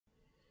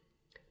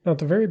Now, at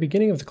the very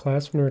beginning of the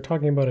class, when we were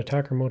talking about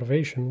attacker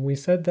motivation, we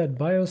said that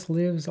BIOS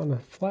lives on a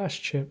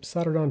flash chip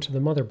soldered onto the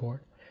motherboard.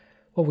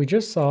 What we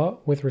just saw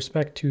with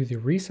respect to the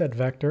reset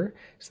vector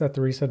is that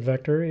the reset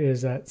vector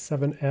is at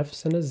 7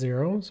 Fs and a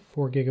 0,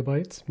 4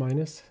 gigabytes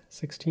minus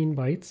 16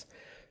 bytes,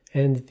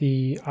 and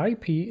the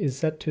IP is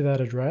set to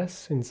that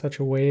address in such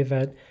a way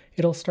that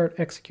it'll start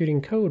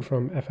executing code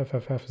from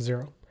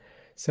FFFF0.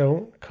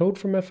 So code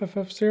from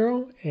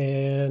FFF0,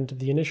 and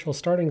the initial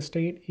starting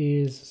state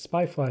is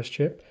SPI flash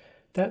chip.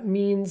 That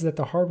means that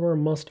the hardware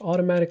must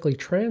automatically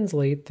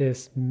translate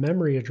this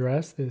memory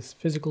address, this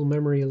physical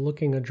memory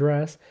looking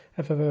address,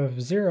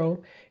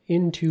 FFF0,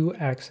 into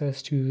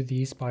access to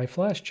the SPI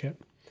flash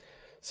chip.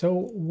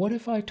 So what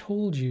if I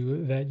told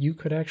you that you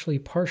could actually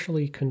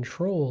partially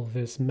control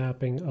this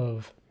mapping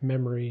of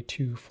memory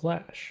to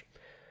flash?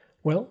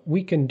 Well,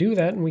 we can do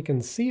that, and we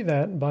can see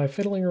that by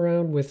fiddling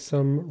around with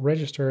some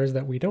registers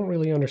that we don't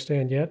really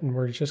understand yet, and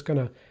we're just going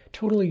to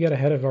totally get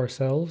ahead of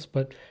ourselves.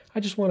 But I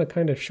just want to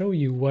kind of show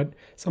you what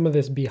some of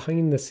this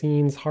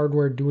behind-the-scenes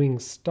hardware doing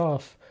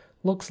stuff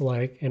looks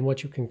like and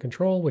what you can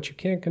control, what you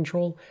can't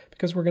control,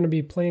 because we're going to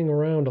be playing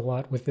around a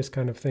lot with this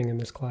kind of thing in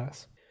this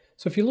class.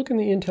 So if you look in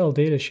the Intel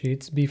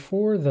datasheets,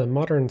 before the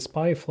modern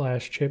SPI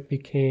flash chip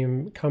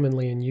became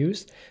commonly in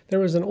use, there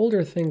was an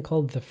older thing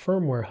called the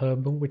firmware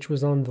hub, which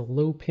was on the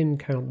low pin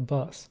count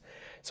bus.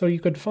 So you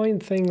could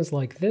find things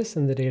like this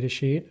in the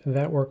datasheet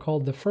that were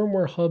called the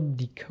firmware hub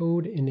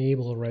decode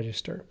enable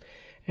register.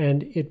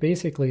 And it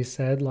basically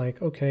said like,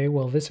 okay,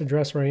 well, this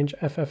address range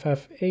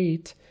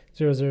FFF8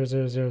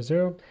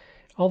 00000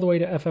 all the way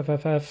to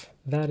FFFF,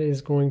 that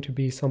is going to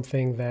be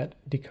something that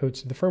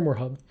decodes to the firmware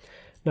hub.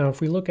 Now,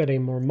 if we look at a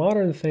more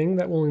modern thing,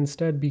 that will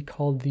instead be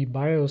called the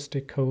BIOS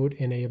decode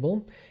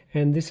enable,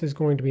 and this is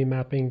going to be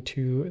mapping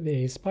to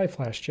a SPI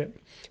flash chip.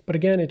 But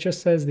again, it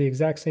just says the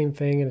exact same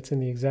thing, and it's in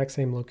the exact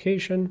same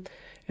location,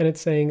 and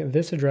it's saying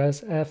this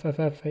address,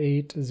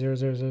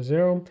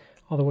 FFF8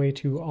 all the way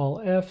to all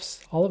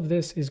Fs. All of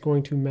this is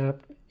going to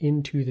map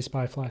into the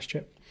SPI flash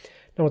chip.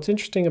 Now, what's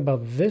interesting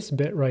about this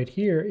bit right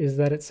here is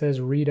that it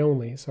says read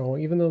only. So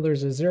even though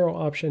there's a 0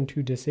 option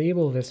to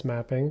disable this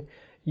mapping,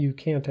 you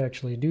can't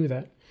actually do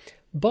that.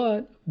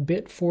 But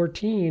bit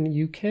 14,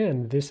 you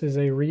can. This is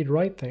a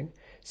read-write thing.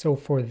 So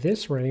for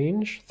this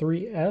range,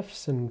 3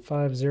 Fs and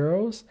 5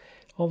 zeros,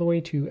 all the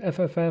way to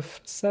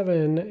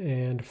FFF7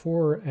 and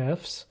 4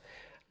 Fs,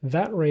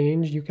 that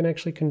range you can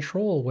actually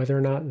control whether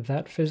or not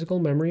that physical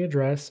memory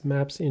address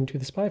maps into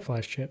the SPI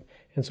flash chip.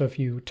 And so if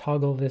you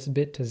toggle this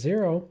bit to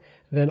 0,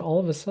 then all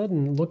of a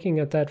sudden looking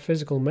at that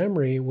physical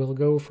memory will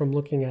go from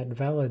looking at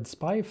valid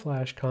SPI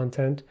flash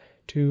content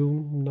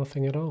to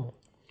nothing at all.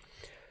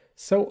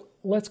 So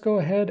let's go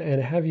ahead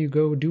and have you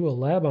go do a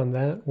lab on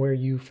that where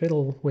you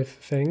fiddle with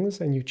things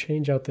and you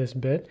change out this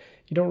bit.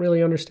 You don't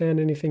really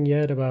understand anything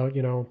yet about,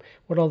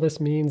 what all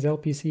this means,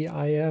 LPC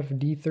IF,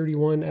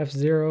 D31,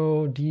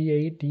 F0,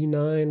 D8,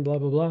 D9, blah,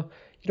 blah, blah.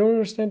 You don't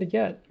understand it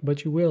yet,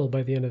 but you will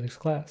by the end of this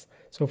class.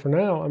 So for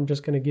now, I'm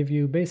just going to give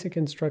you basic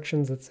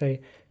instructions that say,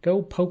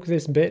 go poke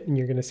this bit and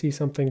you're going to see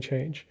something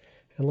change.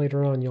 And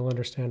later on, you'll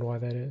understand why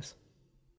that is.